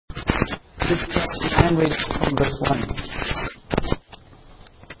Luke chapter 9, read from verse 1.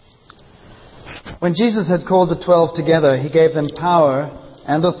 When Jesus had called the 12 together, he gave them power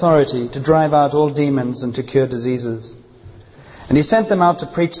and authority to drive out all demons and to cure diseases. And he sent them out to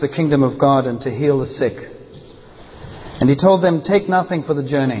preach the kingdom of God and to heal the sick. And he told them, take nothing for the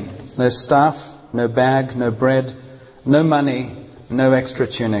journey, no staff, no bag, no bread, no money, no extra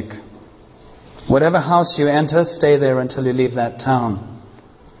tunic. Whatever house you enter, stay there until you leave that town.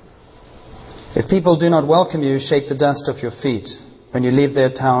 If people do not welcome you, shake the dust off your feet when you leave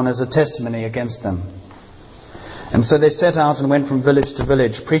their town as a testimony against them. And so they set out and went from village to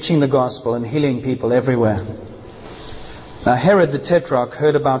village, preaching the gospel and healing people everywhere. Now Herod the Tetrarch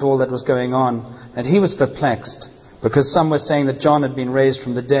heard about all that was going on, and he was perplexed, because some were saying that John had been raised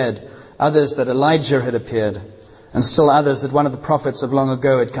from the dead, others that Elijah had appeared, and still others that one of the prophets of long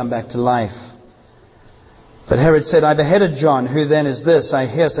ago had come back to life. But Herod said, I beheaded John. Who then is this I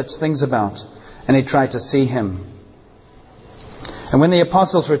hear such things about? And he tried to see him. And when the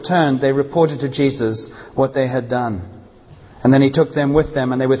apostles returned, they reported to Jesus what they had done. And then he took them with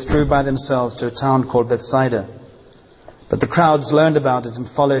them, and they withdrew by themselves to a town called Bethsaida. But the crowds learned about it and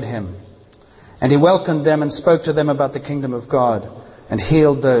followed him. And he welcomed them and spoke to them about the kingdom of God and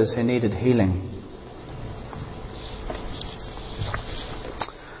healed those who needed healing.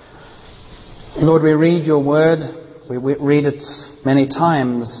 Lord, we read your word. We read it many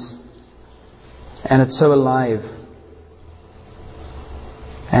times. And it's so alive.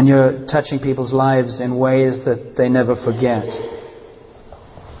 And you're touching people's lives in ways that they never forget.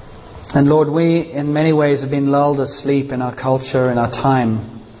 And Lord, we in many ways have been lulled asleep in our culture, in our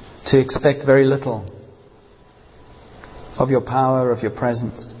time, to expect very little of your power, of your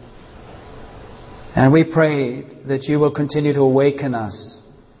presence. And we pray that you will continue to awaken us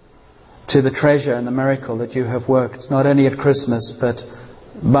to the treasure and the miracle that you have worked, not only at Christmas, but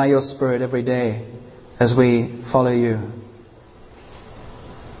by your Spirit every day as we follow you.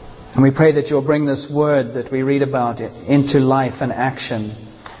 And we pray that you'll bring this word that we read about into life and action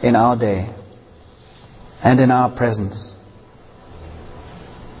in our day and in our presence.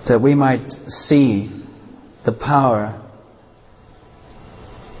 That we might see the power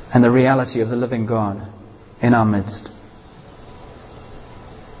and the reality of the living God in our midst.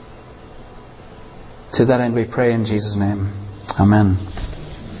 To that end we pray in Jesus' name. Amen.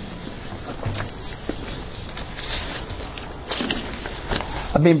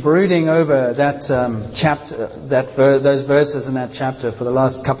 I've been brooding over that chapter, those verses in that chapter for the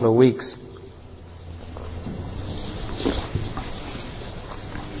last couple of weeks.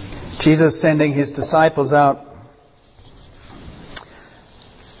 Jesus sending his disciples out,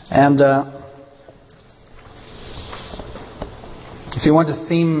 and if you want a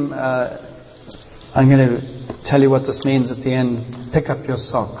theme, I'm going to tell you what this means at the end. Pick up your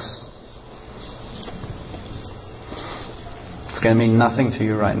socks. It's going to mean nothing to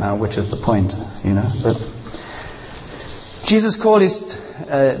you right now, which is the point, you know. But Jesus called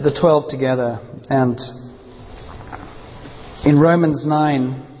the 12 together, and in Romans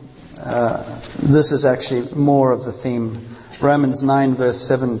 9, this is actually more of the theme. Romans 9 verse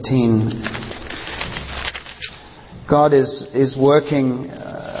 17. God is working,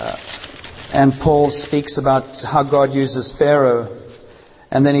 and Paul speaks about how God uses Pharaoh.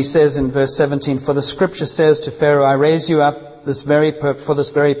 And then he says in verse 17, for the scripture says to Pharaoh, I raise you up for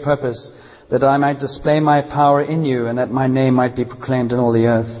this very purpose, that I might display my power in you, and that my name might be proclaimed in all the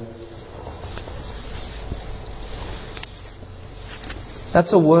earth.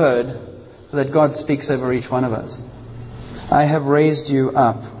 That's a word that God speaks over each one of us. I have raised you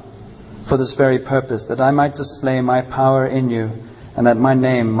up for this very purpose, that I might display my power in you, and that my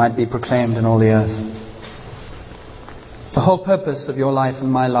name might be proclaimed in all the earth. The whole purpose of your life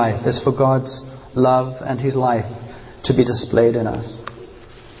and my life is for God's love and His life to be displayed in us.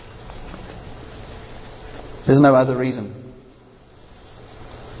 There's no other reason.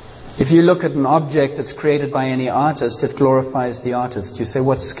 If you look at an object that's created by any artist, it glorifies the artist. You say,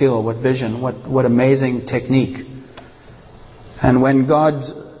 what skill, what vision, what amazing technique. And when God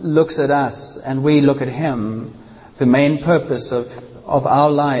looks at us and we look at Him, the main purpose of our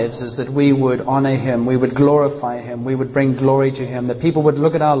lives is that we would honor Him, we would glorify Him, we would bring glory to Him, that people would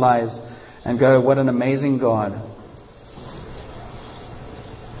look at our lives and go, what an amazing God.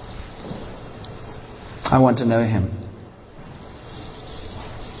 I want to know Him.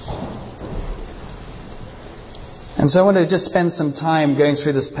 And so I want to just spend some time going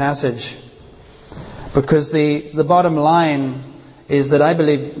through this passage, because the bottom line is that I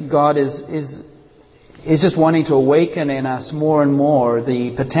believe God is just wanting to awaken in us more and more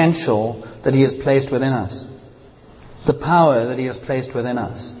the potential that He has placed within us, the power that He has placed within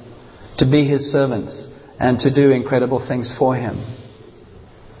us. to be His servants and to do incredible things for Him.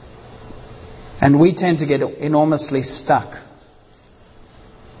 And we tend to get enormously stuck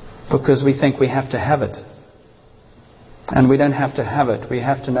because we think we have to have it. And we don't have to have it. We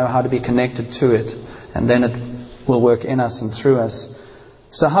have to know how to be connected to it. And then it will work in us and through us.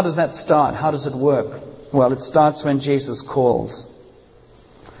 So how does that start? How does it work? Well, it starts when Jesus calls.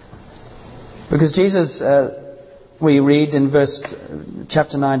 Because Jesus, we read in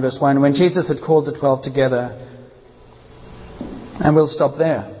chapter 9, verse 1, when Jesus had called the 12 together, and we'll stop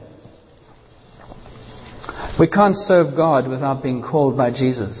there. We can't serve God without being called by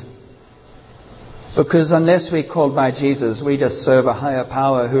Jesus. Because unless we're called by Jesus, we just serve a higher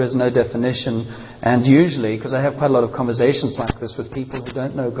power who has no definition. And usually, because I have quite a lot of conversations like this with people who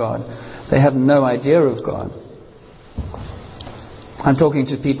don't know God, they have no idea of God. I'm talking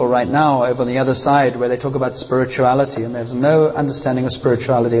to people right now over on the other side where they talk about spirituality, and there's no understanding of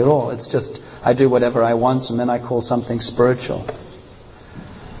spirituality at all. It's just, I do whatever I want and then I call something spiritual.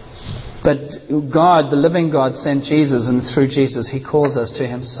 But God, the living God, sent Jesus, and through Jesus He calls us to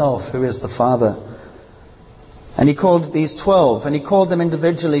Himself, who is the Father. And He called these 12, and He called them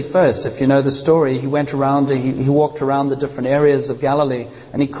individually first. If you know the story, He went around, He walked around the different areas of Galilee,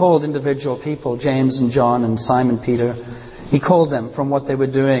 and He called individual people, James and John and Simon Peter. He called them from what they were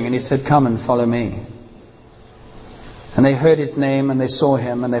doing, and He said, "Come and follow me." And they heard His name, and they saw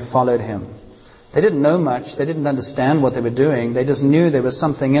Him, and they followed Him. They didn't know much. They didn't understand what they were doing. They just knew there was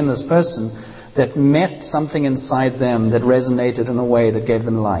something in this person that met something inside them that resonated in a way that gave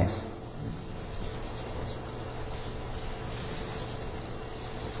them life.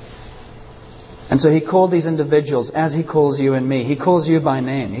 And so He called these individuals as He calls you and me. He calls you by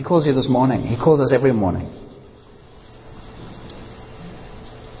name. He calls you this morning. He calls us every morning.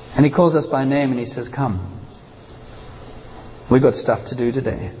 And He calls us by name and He says, "Come. We've got stuff to do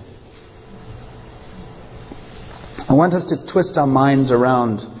today." I want us to twist our minds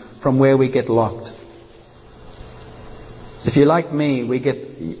around from where we get locked. If you're like me,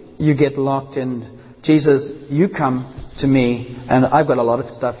 you get locked in, "Jesus, you come to me and I've got a lot of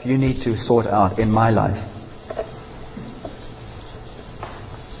stuff you need to sort out in my life."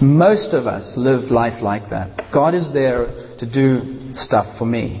 Most of us live life like that. God is there to do stuff for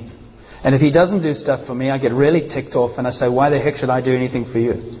me. And if He doesn't do stuff for me, I get really ticked off and I say, "Why the heck should I do anything for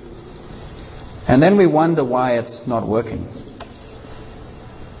you?" And then we wonder why it's not working.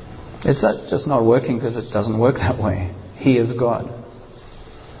 It's just not working because it doesn't work that way. He is God.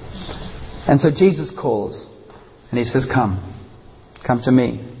 And so Jesus calls and He says, "Come. Come to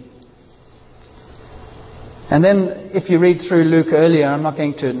me." And then if you read through Luke earlier, I'm not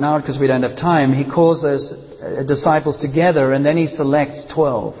going to now because we don't have time, He calls those disciples together and then He selects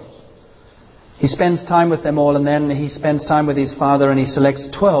 12. He spends time with them all and then He spends time with His Father and He selects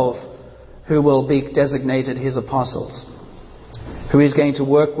 12 who will be designated His apostles, who He's going to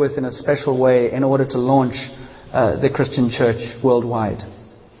work with in a special way in order to launch the Christian church worldwide.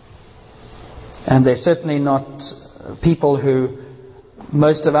 And they're certainly not people who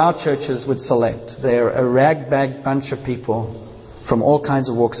most of our churches would select. They're a rag-bag bunch of people from all kinds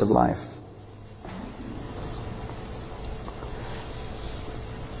of walks of life.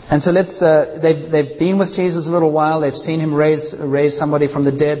 And so they've been with Jesus a little while. They've seen Him raise somebody from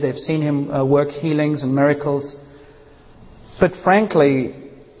the dead. They've seen Him work healings and miracles. But frankly,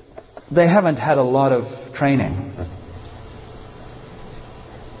 they haven't had a lot of training.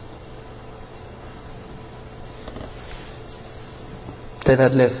 They've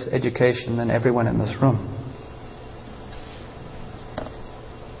had less education than everyone in this room.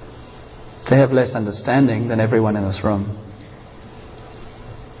 They have less understanding than everyone in this room.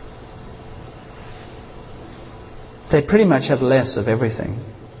 They pretty much have less of everything,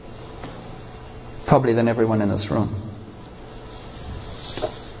 probably than everyone in this room.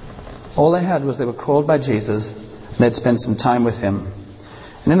 All they had was they were called by Jesus and they'd spent some time with Him.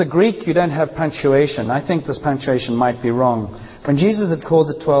 And in the Greek you don't have punctuation. I think this punctuation might be wrong. When Jesus had called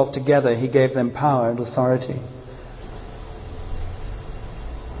the 12 together, He gave them power and authority.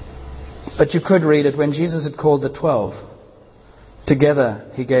 But you could read it, when Jesus had called the 12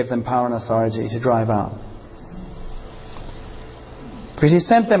 together, He gave them power and authority to drive out. Because He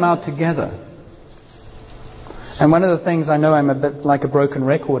sent them out together. And one of the things I know I'm a bit like a broken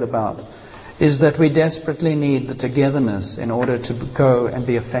record about is that we desperately need the togetherness in order to go and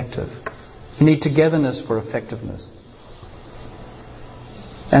be effective. You need togetherness for effectiveness.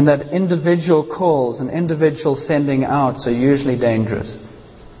 And that individual calls and individual sending outs are usually dangerous.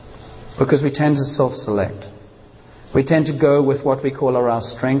 Because we tend to self-select. We tend to go with what we call our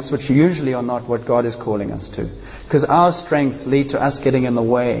strengths, which usually are not what God is calling us to. Because our strengths lead to us getting in the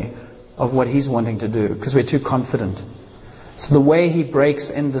way of what He's wanting to do because we're too confident. So the way He breaks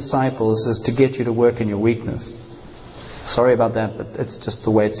in disciples is to get you to work in your weakness. Sorry about that, but it's just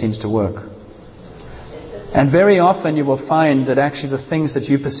the way it seems to work. And very often you will find that actually the things that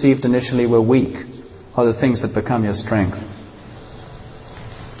you perceived initially were weak are the things that become your strength.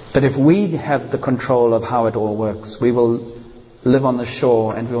 But if we have the control of how it all works, we will live on the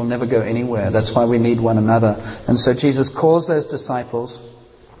shore and we will never go anywhere. That's why we need one another. And so Jesus calls those disciples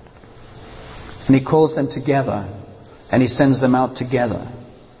and He calls them together and He sends them out together.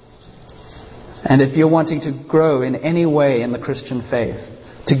 And if you're wanting to grow in any way in the Christian faith,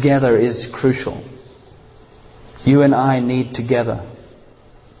 together is crucial. You and I need together.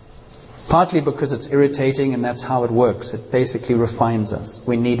 Partly because it's irritating and that's how it works. It basically refines us.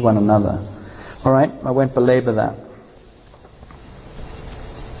 We need one another. Alright, I won't belabor that.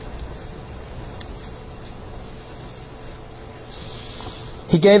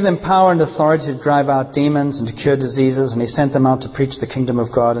 He gave them power and authority to drive out demons and to cure diseases, and He sent them out to preach the kingdom of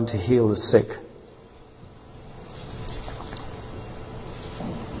God and to heal the sick.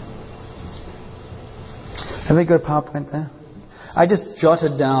 Have we got a PowerPoint there? I just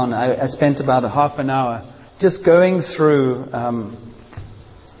jotted down, I spent about a half an hour just going through,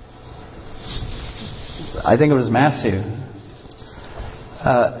 I think it was Matthew,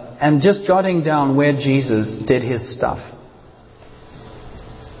 and just jotting down where Jesus did His stuff.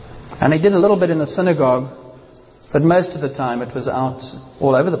 And He did a little bit in the synagogue, but most of the time it was out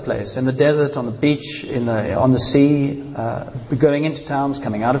all over the place. In the desert, on the beach, on the sea, going into towns,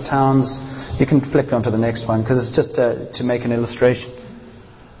 coming out of towns. You can flick on to the next one because it's just to make an illustration.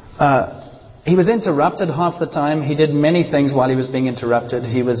 He was interrupted half the time. He did many things while He was being interrupted.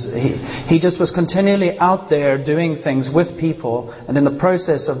 He just was continually out there doing things with people, and in the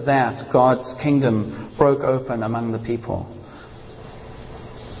process of that, God's kingdom broke open among the people.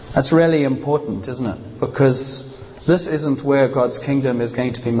 That's really important, isn't it? Because this isn't where God's kingdom is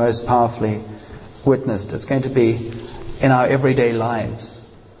going to be most powerfully witnessed. It's going to be in our everyday lives.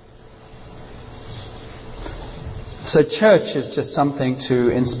 So church is just something to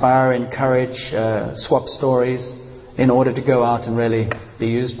inspire, encourage, swap stories in order to go out and really be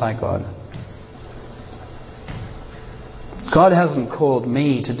used by God. God hasn't called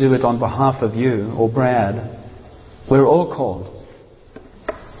me to do it on behalf of you or Brad. We're all called.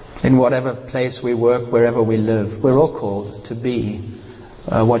 In whatever place we work, wherever we live, we're all called to be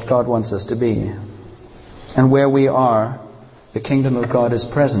what God wants us to be. And where we are, the kingdom of God is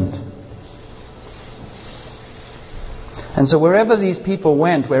present. And so wherever these people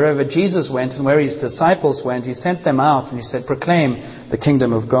went, wherever Jesus went and where His disciples went, He sent them out and He said, proclaim the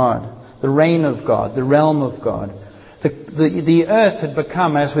kingdom of God, the reign of God, the realm of God. The earth had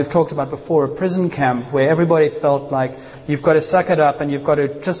become, as we've talked about before, a prison camp where everybody felt like you've got to suck it up and you've got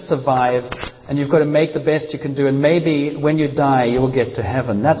to just survive and you've got to make the best you can do, and maybe when you die you will get to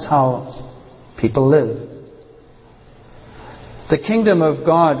heaven. That's how people live. The kingdom of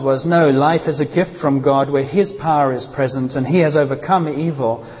God was, no, life is a gift from God where His power is present and He has overcome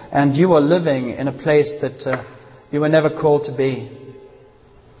evil, and you are living in a place that you were never called to be.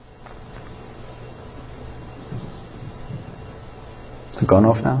 Is it gone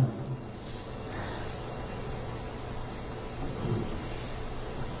off now?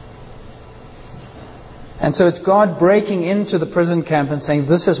 And so it's God breaking into the prison camp and saying,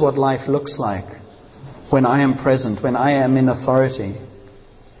 this is what life looks like when I am present, when I am in authority.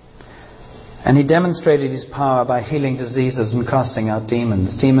 And He demonstrated His power by healing diseases and casting out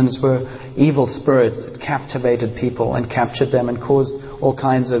demons. Demons were evil spirits that captivated people and captured them and caused all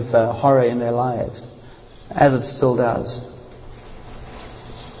kinds of horror in their lives, as it still does.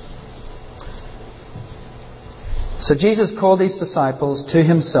 So Jesus called these disciples to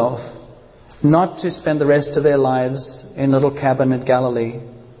Himself, not to spend the rest of their lives in a little cabin in Galilee,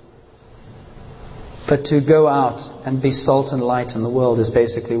 but to go out and be salt and light in the world is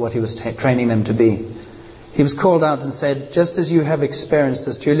basically what He was training them to be. He was called out and said, just as you have experienced,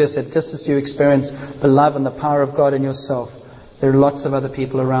 as Julia said, just as you experience the love and the power of God in yourself, there are lots of other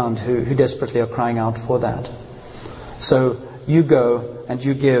people around who desperately are crying out for that. So you go and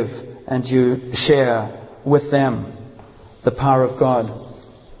you give and you share with them the power of God.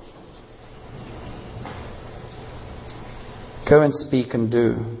 Go and speak and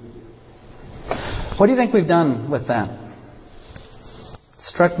do. What do you think we've done with that? It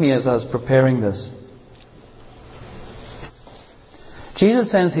struck me as I was preparing this. Jesus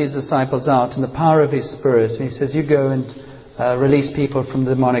sends His disciples out in the power of His Spirit. He says, you go and release people from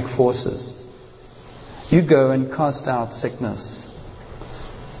demonic forces. You go and cast out sickness.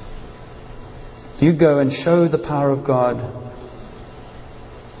 You go and show the power of God.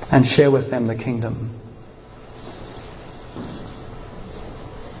 and share with them the kingdom.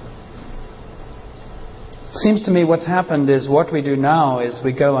 It seems to me what's happened is what we do now is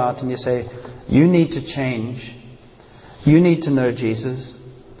we go out and you say, you need to change. You need to know Jesus.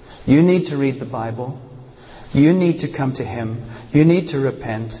 You need to read the Bible. You need to come to Him. You need to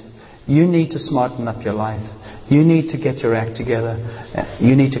repent. You need to smarten up your life. You need to get your act together.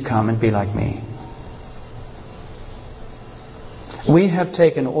 You need to come and be like me. We have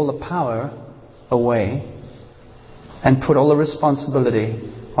taken all the power away and put all the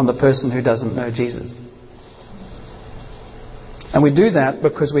responsibility on the person who doesn't know Jesus. And we do that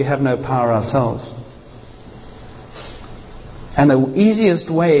because we have no power ourselves. And the easiest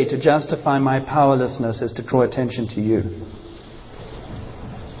way to justify my powerlessness is to draw attention to you.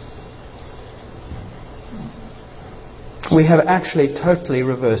 We have actually totally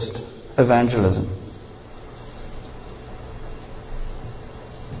reversed evangelism.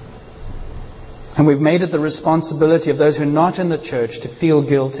 And we've made it the responsibility of those who are not in the church to feel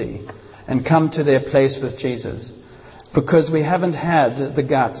guilty and come to their place with Jesus, because we haven't had the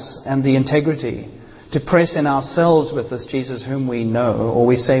guts and the integrity to press in ourselves with this Jesus whom we know, or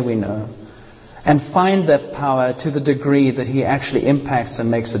we say we know, and find that power to the degree that He actually impacts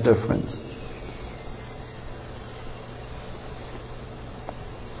and makes a difference.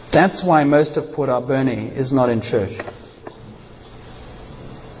 That's why most of Port Alberni is not in church.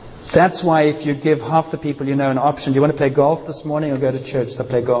 That's why if you give half the people you know an option, do you want to play golf this morning or go to church? They'll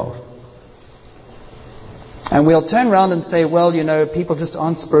play golf. And we'll turn around and say, well, people just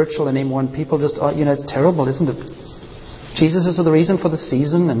aren't spiritual anymore, and people just are, it's terrible, isn't it? Jesus is the reason for the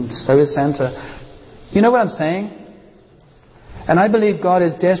season, and so is Santa. You know what I'm saying? And I believe God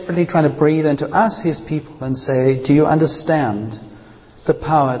is desperately trying to breathe into us, His people, and say, do you understand the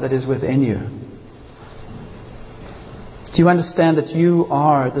power that is within you? Do you understand that you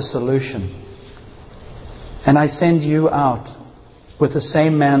are the solution? And I send you out with the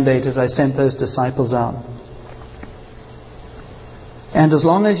same mandate as I sent those disciples out. And as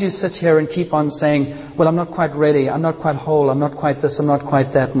long as you sit here and keep on saying, well, I'm not quite ready, I'm not quite whole, I'm not quite this, I'm not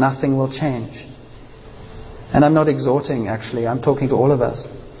quite that, nothing will change. And I'm not exhorting, actually, I'm talking to all of us.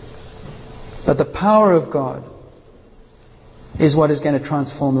 But the power of God is what is going to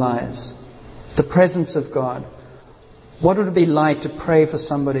transform lives. The presence of God. What would it be like to pray for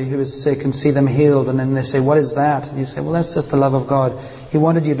somebody who is sick and see them healed, and then they say, what is that? And you say, well, that's just the love of God. He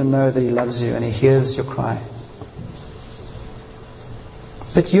wanted you to know that He loves you and He hears your cry.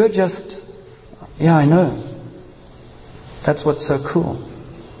 But you're just, yeah, I know. That's what's so cool.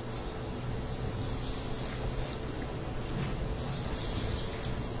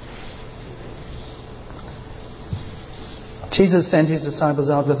 Jesus sent His disciples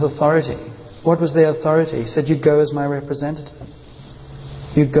out with authority. What was their authority? He said, you go as my representative.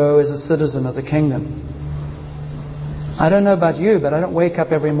 You go as a citizen of the kingdom. I don't know about you, but I don't wake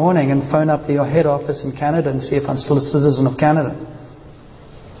up every morning and phone up the head office in Canada and see if I'm still a citizen of Canada.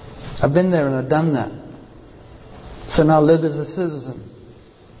 I've been there and I've done that. So now live as a citizen.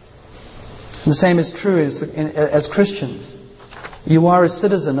 And the same is true as Christians. You are a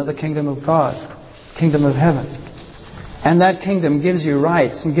citizen of the kingdom of God, kingdom of heaven. And that kingdom gives you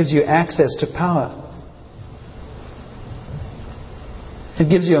rights and gives you access to power. It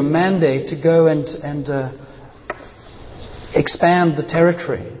gives you a mandate to go and expand the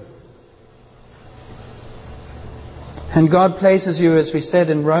territory. And God places you, as we said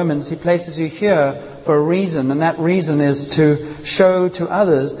in Romans, He places you here for a reason. And that reason is to show to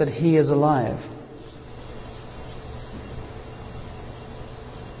others that He is alive.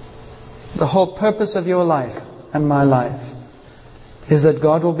 The whole purpose of your life and my life is that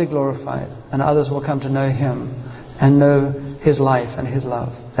God will be glorified and others will come to know Him and know His life and His love.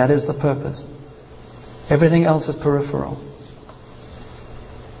 That is the purpose. Everything else is peripheral.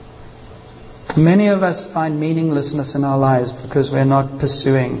 Many of us find meaninglessness in our lives because we're not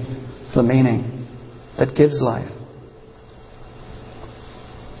pursuing the meaning that gives life.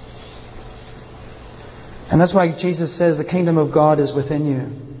 And that's why Jesus says the kingdom of God is within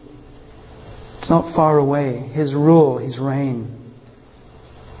you. It's not far away. His rule, His reign.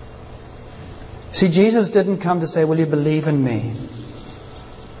 See, Jesus didn't come to say, will you believe in me?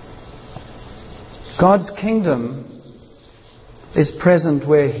 God's kingdom is present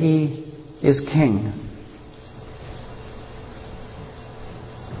where He is king.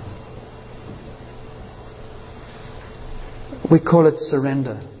 We call it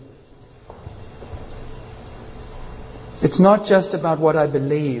surrender. It's not just about what I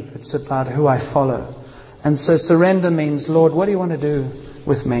believe, it's about who I follow. And so surrender means, Lord, what do you want to do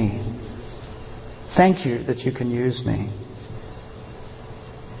with me? Thank you that you can use me.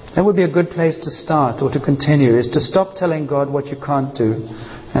 That would be a good place to start or to continue, is to stop telling God what you can't do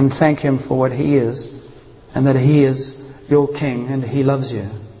and thank Him for what He is, and that He is your King and He loves you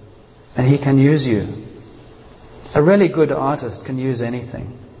and He can use you. A really good artist can use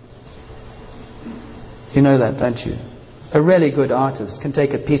anything. You know that, don't you? A really good artist can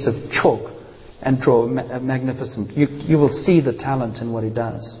take a piece of chalk and draw a magnificent. You will see the talent in what he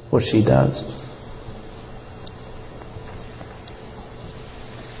does or she does.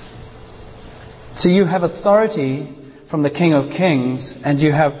 So you have authority from the King of Kings, and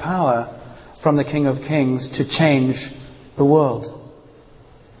you have power from the King of Kings to change the world.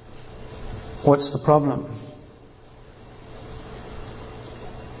 What's the problem?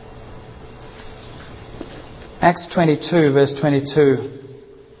 Acts 22, verse 22.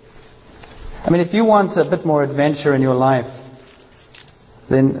 I mean, if you want a bit more adventure in your life,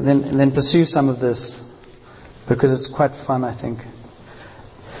 then pursue some of this, because it's quite fun, I think.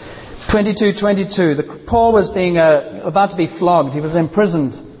 22:22. Paul was being about to be flogged. He was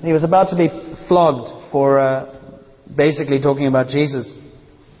imprisoned. He was about to be flogged for basically talking about Jesus.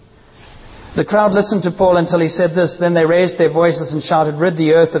 The crowd listened to Paul until he said this. Then they raised their voices and shouted, "Rid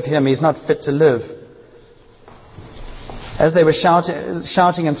the earth of him. He's not fit to live." As they were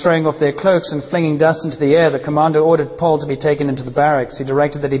shouting and throwing off their cloaks and flinging dust into the air, the commander ordered Paul to be taken into the barracks. He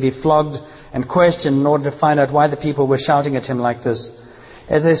directed that he be flogged and questioned in order to find out why the people were shouting at him like this.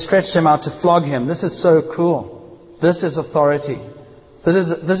 As they stretched him out to flog him, this is so cool. This is authority. This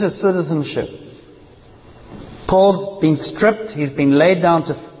is citizenship. Paul's been stripped. He's been laid down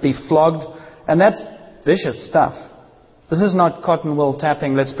to be flogged. And that's vicious stuff. This is not cotton wool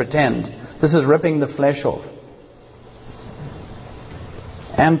tapping, let's pretend. This is ripping the flesh off.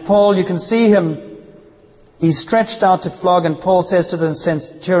 And Paul, you can see him, he's stretched out to flog, and Paul says to the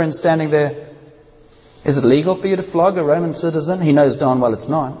centurion standing there, "Is it legal for you to flog a Roman citizen?" He knows darn well it's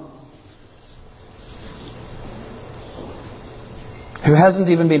not. Who hasn't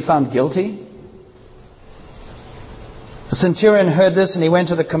even been found guilty. The centurion heard this, and he went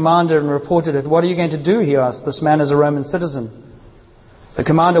to the commander and reported it. "What are you going to do?" he asked. "This man is a Roman citizen." The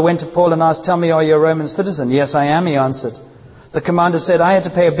commander went to Paul and asked, "Tell me, are you a Roman citizen?" "Yes, I am," he answered. The commander said, "I had to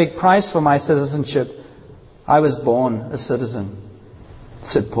pay a big price for my citizenship. I was born a citizen,"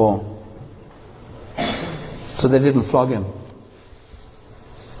 said Paul. So they didn't flog him.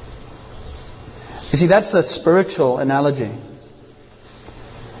 You see, that's a spiritual analogy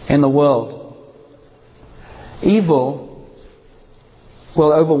in the world. Evil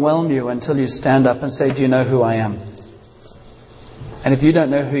will overwhelm you until you stand up and say, "Do you know who I am?" And if you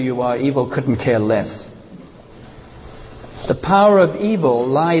don't know who you are, evil couldn't care less. The power of evil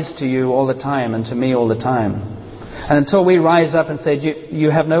lies to you all the time and to me all the time. And until we rise up and say,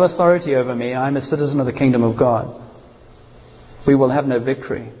 "You have no authority over me, I'm a citizen of the kingdom of God," we will have no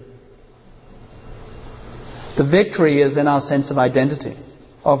victory. The victory is in our sense of identity,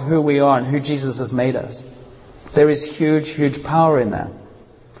 of who we are and who Jesus has made us. There is huge, huge power in that.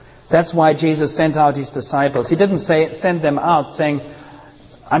 That's why Jesus sent out His disciples. He didn't send them out saying,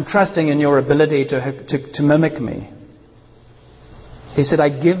 "I'm trusting in your ability to mimic me." He said, "I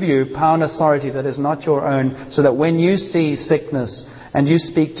give you power and authority that is not your own, so that when you see sickness and you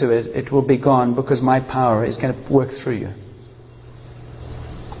speak to it, it will be gone, because my power is going to work through you."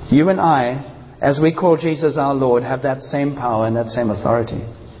 You and I, as we call Jesus our Lord, have that same power and that same authority.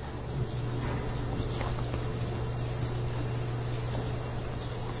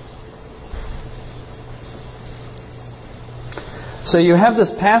 So you have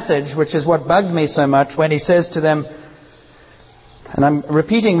this passage, which is what bugged me so much, when he says to them, and I'm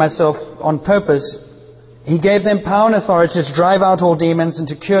repeating myself on purpose, He gave them power and authority to drive out all demons and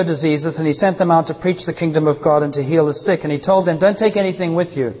to cure diseases, and He sent them out to preach the kingdom of God and to heal the sick. And He told them, "Don't take anything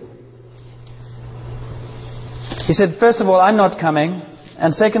with you." He said, first of all, I'm not coming.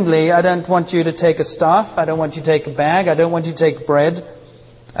 And secondly, I don't want you to take a staff. I don't want you to take a bag. I don't want you to take bread.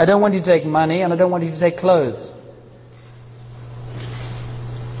 I don't want you to take money. And I don't want you to take clothes.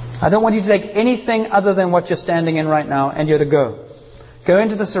 I don't want you to take anything other than what you're standing in right now, and you're to go. Go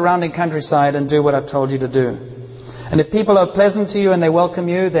into the surrounding countryside and do what I've told you to do. And if people are pleasant to you and they welcome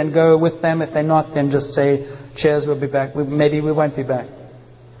you, then go with them. If they're not, then just say, "Cheers, we'll be back." Maybe we won't be back.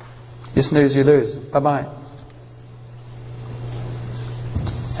 You snooze, you lose. Bye-bye.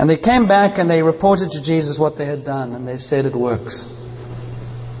 And they came back and they reported to Jesus what they had done, and they said, "It works."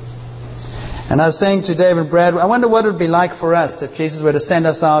 And I was saying to Dave and Brad, I wonder what it would be like for us if Jesus were to send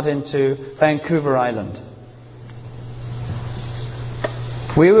us out into Vancouver Island.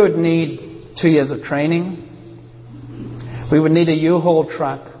 We would need 2 years of training. We would need a U-Haul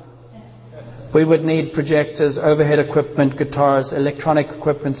truck. We would need projectors, overhead equipment, guitars, electronic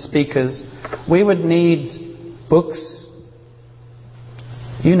equipment, speakers. We would need books.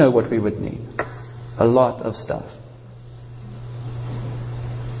 You know what we would need. A lot of stuff.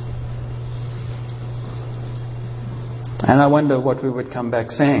 And I wonder what we would come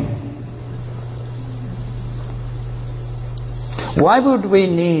back saying. Why would we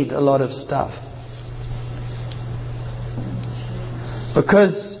need a lot of stuff?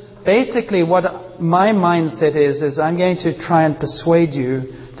 Because basically what my mindset is I'm going to try and persuade you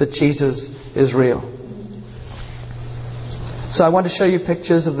that Jesus is real. So I want to show you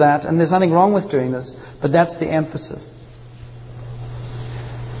pictures of that, and there's nothing wrong with doing this, but that's the emphasis.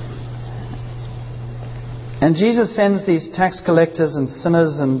 And Jesus sends these tax collectors and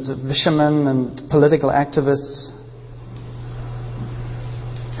sinners and fishermen and political activists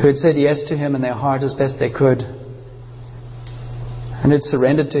who had said yes to Him in their heart as best they could, and had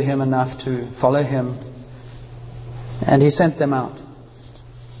surrendered to Him enough to follow Him. And He sent them out.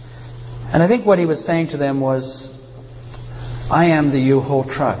 And I think what He was saying to them was, I am the U-Haul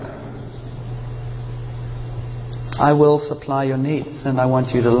truck. I will supply your needs, and I want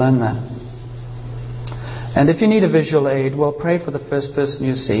you to learn that. And if you need a visual aid, well, pray for the first person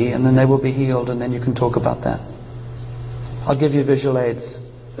you see, and then they will be healed, and then you can talk about that. I'll give you visual aids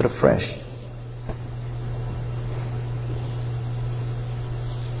that are fresh.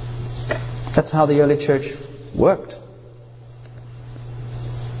 That's how the early church worked.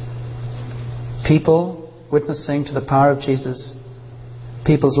 People witnessing to the power of Jesus,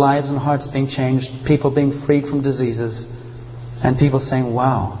 people's lives and hearts being changed, people being freed from diseases, and people saying,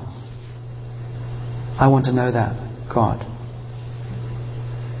 wow, I want to know that, God.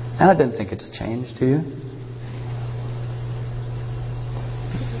 And I don't think it's changed, do you?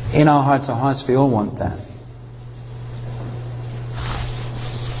 In our hearts of hearts, we all want that.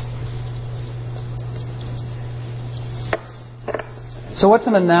 So what's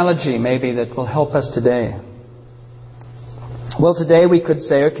an analogy maybe that will help us today? Well, today we could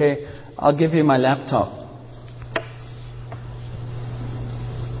say, okay, I'll give you my laptop.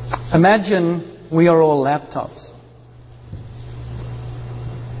 Imagine we are all laptops.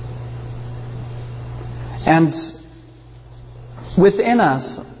 And within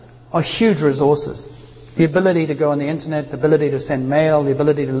us are huge resources. The ability to go on the internet, the ability to send mail, the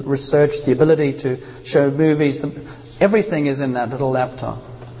ability to research, the ability to show movies. Everything is in that little laptop.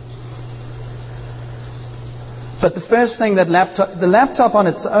 But the first thing the laptop on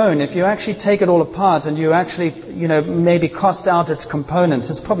its own, if you actually take it all apart and you actually, maybe cost out its components,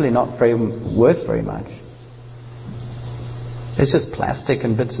 it's probably not worth very much. It's just plastic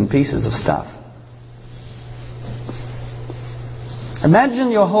and bits and pieces of stuff.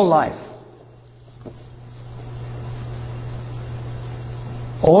 Imagine your whole life.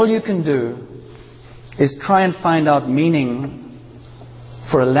 All you can do is try and find out meaning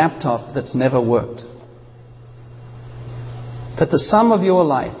for a laptop that's never worked. That the sum of your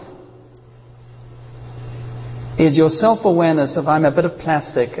life is your self-awareness of I'm a bit of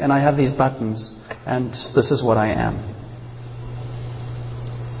plastic and I have these buttons and this is what I am.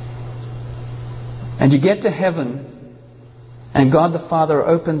 And you get to heaven and God the Father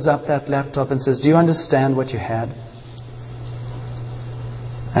opens up that laptop and says, do you understand what you had?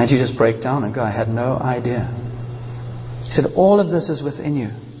 And you just break down and go, I had no idea. He said, all of this is within you.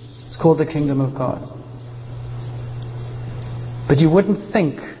 It's called the kingdom of God. But you wouldn't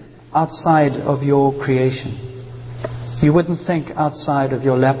think outside of your creation. You wouldn't think outside of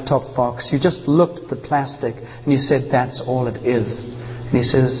your laptop box. You just looked at the plastic and you said, that's all it is. And He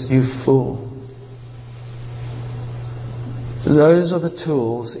says, you fool. Those are the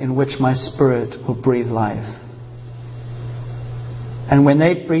tools in which my Spirit will breathe life. And when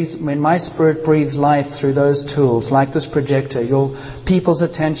my Spirit breathes life through those tools, like this projector, your people's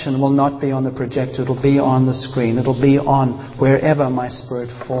attention will not be on the projector. It'll be on the screen. It'll be on wherever my Spirit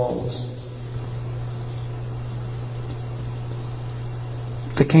falls.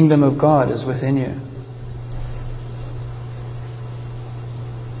 The kingdom of God is within you.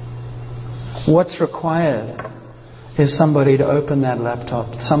 What's required is somebody to open that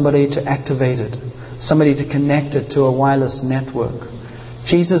laptop, somebody to activate it, somebody to connect it to a wireless network.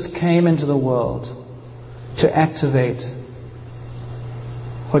 Jesus came into the world to activate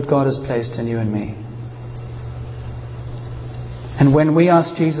what God has placed in you and me. And when we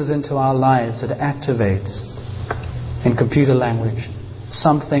ask Jesus into our lives, it activates, in computer language,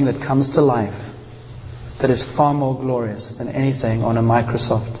 something that comes to life that is far more glorious than anything on a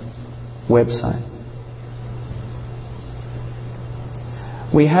Microsoft website.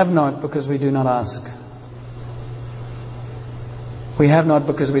 We have not because we do not ask. We have not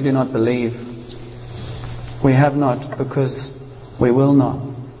because we do not believe. We have not because we will not.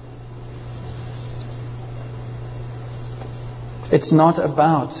 It's not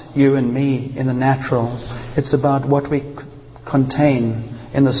about you and me in the natural. It's about what we contain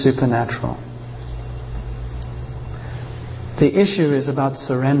in the supernatural. The issue is about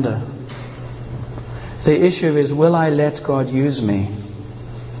surrender. The issue is, will I let God use me?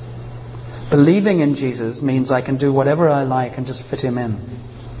 Believing in Jesus means I can do whatever I like and just fit Him in.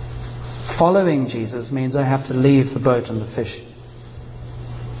 Following Jesus means I have to leave the boat and the fish,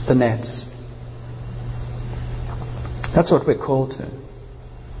 the nets. That's what we're called to.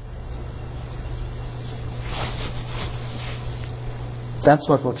 That's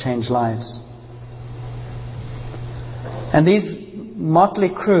what will change lives. And these motley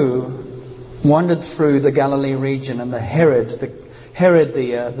crew wandered through the Galilee region, and Herod,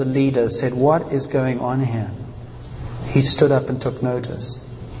 the leader, said, "What is going on here?" He stood up and took notice.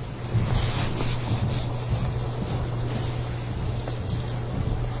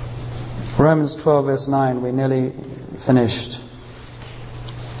 Romans 12 verse 9, we're nearly finished.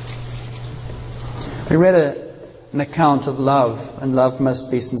 We read an account of love, and love must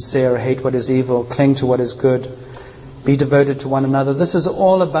be sincere, hate what is evil, cling to what is good, be devoted to one another. This is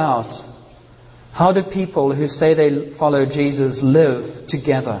all about how do people who say they follow Jesus live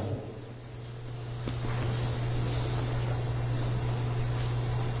together.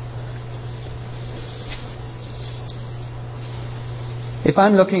 If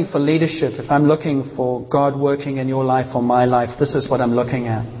I'm looking for leadership, if I'm looking for God working in your life or my life, this is what I'm looking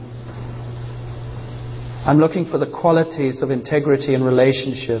at. I'm looking for the qualities of integrity and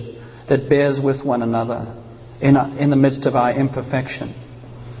relationship that bears with one another in the midst of our imperfection.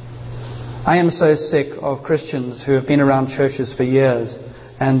 I am so sick of Christians who have been around churches for years,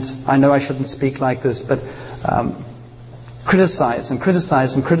 and I know I shouldn't speak like this, but criticize and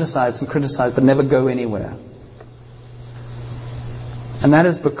criticize and criticize and criticize, but never go anywhere. And that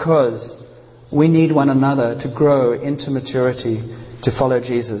is because we need one another to grow into maturity, to follow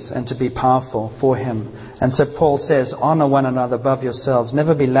Jesus and to be powerful for Him. And so Paul says, honor one another above yourselves.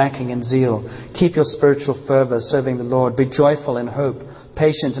 Never be lacking in zeal. Keep your spiritual fervor, serving the Lord. Be joyful in hope,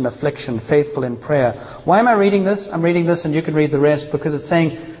 patient in affliction, faithful in prayer. Why am I reading this? I'm reading this, and you can read the rest, because it's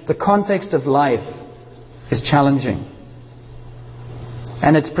saying the context of life is challenging.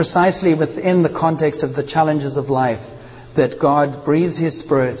 And it's precisely within the context of the challenges of life that God breathes His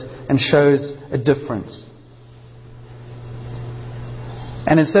Spirit and shows a difference.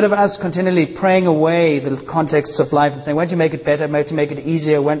 And instead of us continually praying away the context of life and saying, why don't you make it better, why don't you make it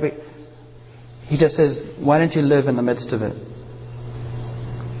easier, He just says, why don't you live in the midst of it?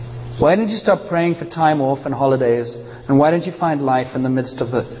 Why don't you stop praying for time off and holidays, and why don't you find life in the midst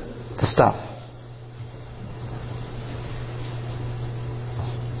of the stuff?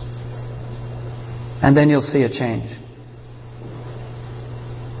 And then you'll see a change.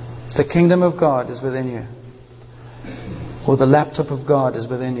 The kingdom of God is within you. Or the laptop of God is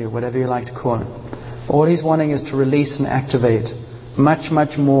within you, whatever you like to call it. All He's wanting is to release and activate much,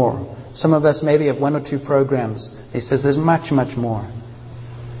 much more. Some of us maybe have 1 or 2 programs. He says there's much, much more.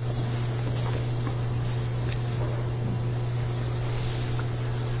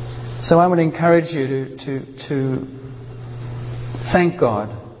 So I would encourage you to thank God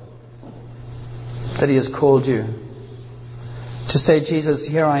that He has called you. To say, Jesus,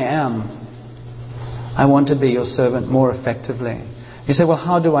 here I am. I want to be your servant more effectively. You say, well,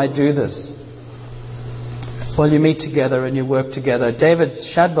 how do I do this? Well, you meet together and you work together. David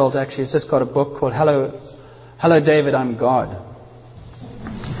Shadbolt actually has just got a book called Hello David, I'm God.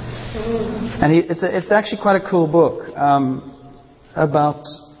 And it's actually quite a cool book about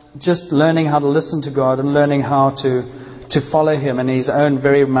just learning how to listen to God and learning how to follow Him in His own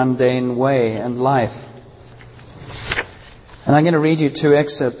very mundane way and life. And I'm going to read you 2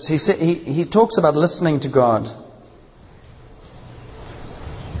 excerpts. He talks about listening to God.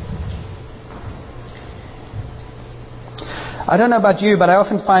 I don't know about you, but I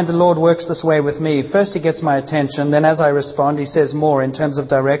often find the Lord works this way with me. First He gets my attention, then as I respond He says more in terms of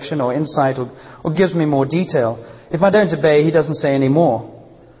direction or insight or gives me more detail. If I don't obey, He doesn't say any more.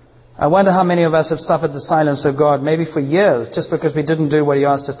 I wonder how many of us have suffered the silence of God, maybe for years, just because we didn't do what He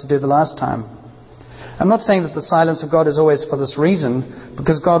asked us to do the last time. I'm not saying that the silence of God is always for this reason,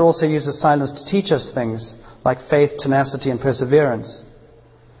 because God also uses silence to teach us things like faith, tenacity, and perseverance.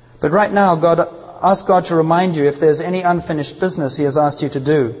 But right now, ask God to remind you if there's any unfinished business He has asked you to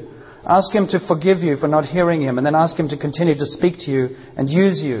do. Ask Him to forgive you for not hearing Him, and then ask Him to continue to speak to you and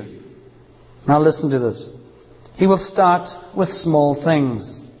use you. Now listen to this. He will start with small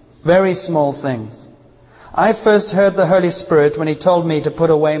things, very small things. I first heard the Holy Spirit when He told me to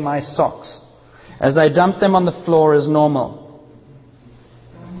put away my socks. as they dump them on the floor is normal.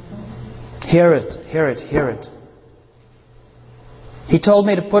 Hear it, hear it, hear it. He told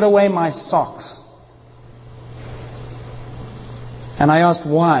me to put away my socks. And I asked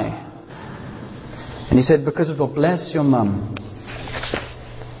why. And he said, because it will bless your mum.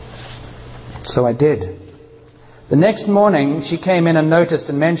 So I did. The next morning, she came in and noticed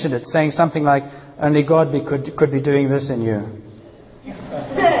and mentioned it, saying something like, only God could be doing this in you.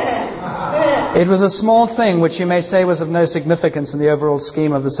 It was a small thing which you may say was of no significance in the overall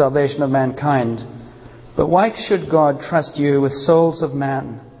scheme of the salvation of mankind. But why should God trust you with souls of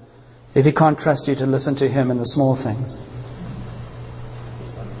man if He can't trust you to listen to Him in the small things?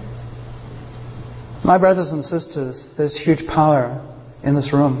 My brothers and sisters, there's huge power in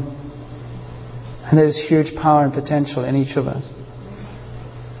this room. And there's huge power and potential in each of us.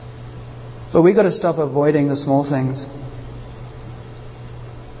 But we've got to stop avoiding the small things.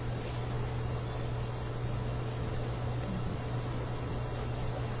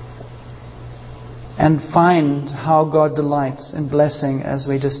 And find how God delights in blessing as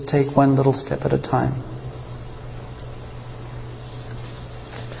we just take one little step at a time.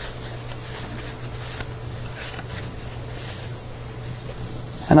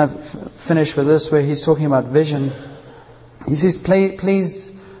 And I've finished with this, where he's talking about vision. He says,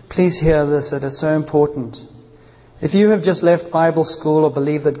 please hear this, it is so important. If you have just left Bible school or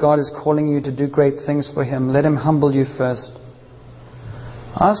believe that God is calling you to do great things for Him, let Him humble you first.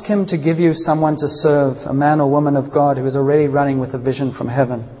 Ask Him to give you someone to serve, a man or woman of God who is already running with a vision from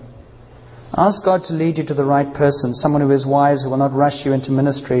heaven. Ask God to lead you to the right person, someone who is wise, who will not rush you into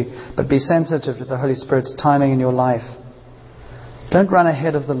ministry, but be sensitive to the Holy Spirit's timing in your life. Don't run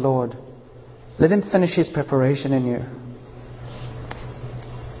ahead of the Lord. Let Him finish His preparation in you.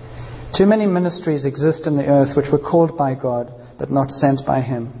 Too many ministries exist in the earth which were called by God, but not sent by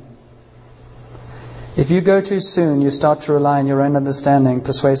Him. If you go too soon, you start to rely on your own understanding,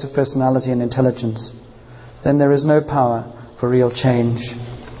 persuasive personality and intelligence. Then there is no power for real change.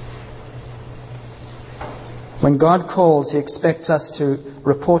 When God calls, He expects us to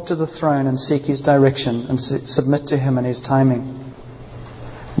report to the throne and seek His direction and submit to Him and His timing.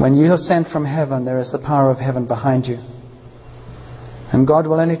 When you are sent from heaven, there is the power of heaven behind you. And God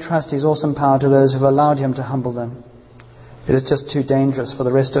will only trust His awesome power to those who have allowed Him to humble them. It is just too dangerous for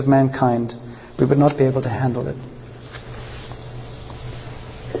the rest of mankind. We would not be able to handle it.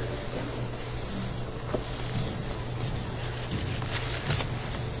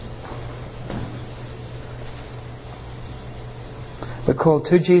 We're called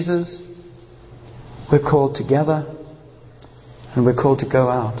to Jesus. We're called together. And we're called to go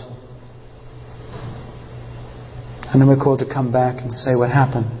out. And then we're called to come back and say what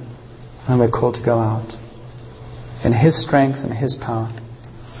happened. And we're called to go out. In His strength and His power.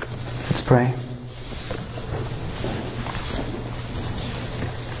 Let's pray.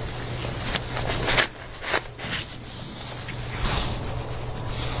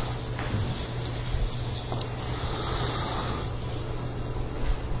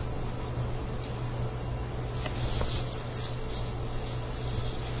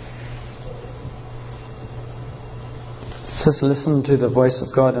 Just listen to the voice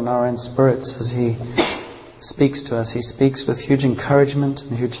of God in our own spirits as He speaks to us. He speaks with huge encouragement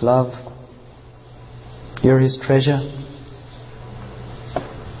and huge love. You're His treasure.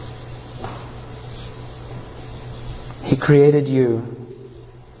 He created you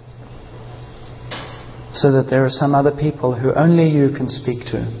so that there are some other people who only you can speak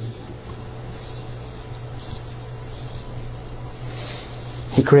to.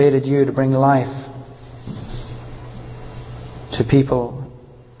 He created you to bring life to people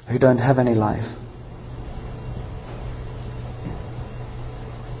who don't have any life.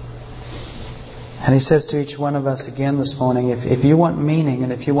 And He says to each one of us again this morning, if you want meaning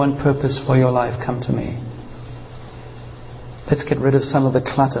and if you want purpose for your life, come to me. Let's get rid of some of the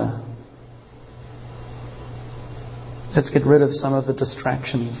clutter. Let's get rid of some of the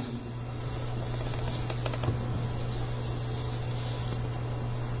distractions.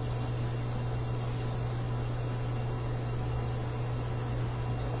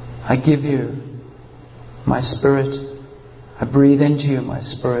 I give you my Spirit. I breathe into you my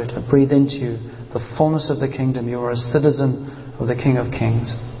Spirit. I breathe into you the fullness of the kingdom. You are a citizen of the King of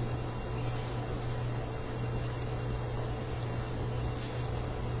Kings.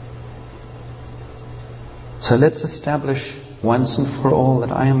 So let's establish once and for all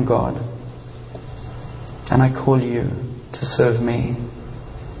that I am God. And I call you to serve me.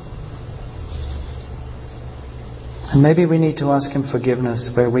 And maybe we need to ask Him forgiveness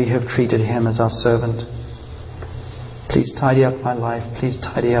where we have treated Him as our servant. Please tidy up my life. Please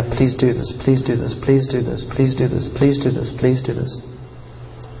tidy up. Please do this. Please do this. Please do this. Please do this. Please do this. Please do this.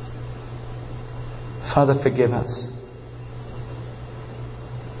 Father, forgive us.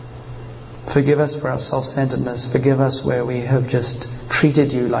 Forgive us for our self-centeredness. Forgive us where we have just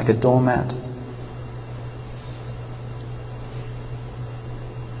treated you like a doormat.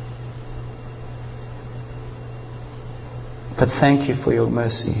 But thank you for your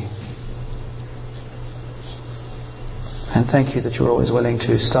mercy. And thank you that you're always willing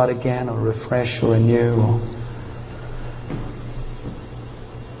to start again or refresh or renew.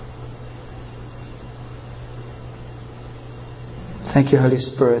 Thank you, Holy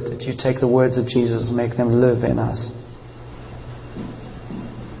Spirit, that you take the words of Jesus and make them live in us.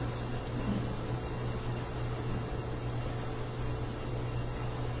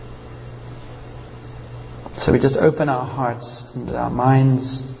 So we just open our hearts and our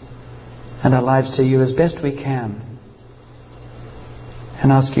minds and our lives to you as best we can.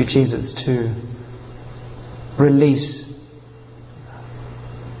 And ask you, Jesus, to release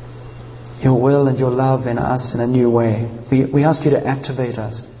your will and your love in us in a new way. We ask you to activate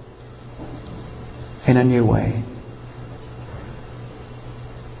us in a new way.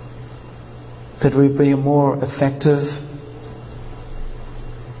 That we be more effective.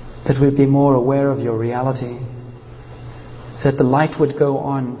 That we be more aware of your reality. That the light would go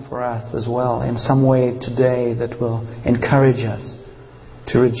on for us as well in some way today that will encourage us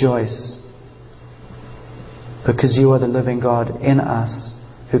to rejoice. Because you are the living God in us,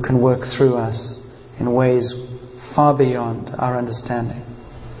 who can work through us in ways far beyond our understanding.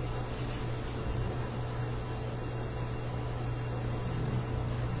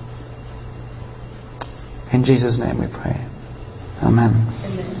 In Jesus' name we pray. Amen.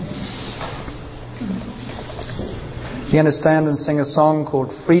 You're going to stand and sing a song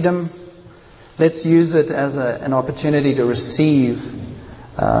called Freedom. Let's use it as an opportunity to receive.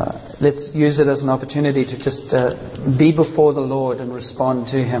 Let's use it as an opportunity to just be before the Lord and respond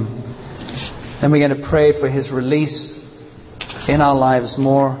to Him. Then we're going to pray for His release in our lives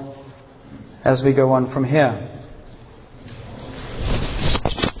more as we go on from here.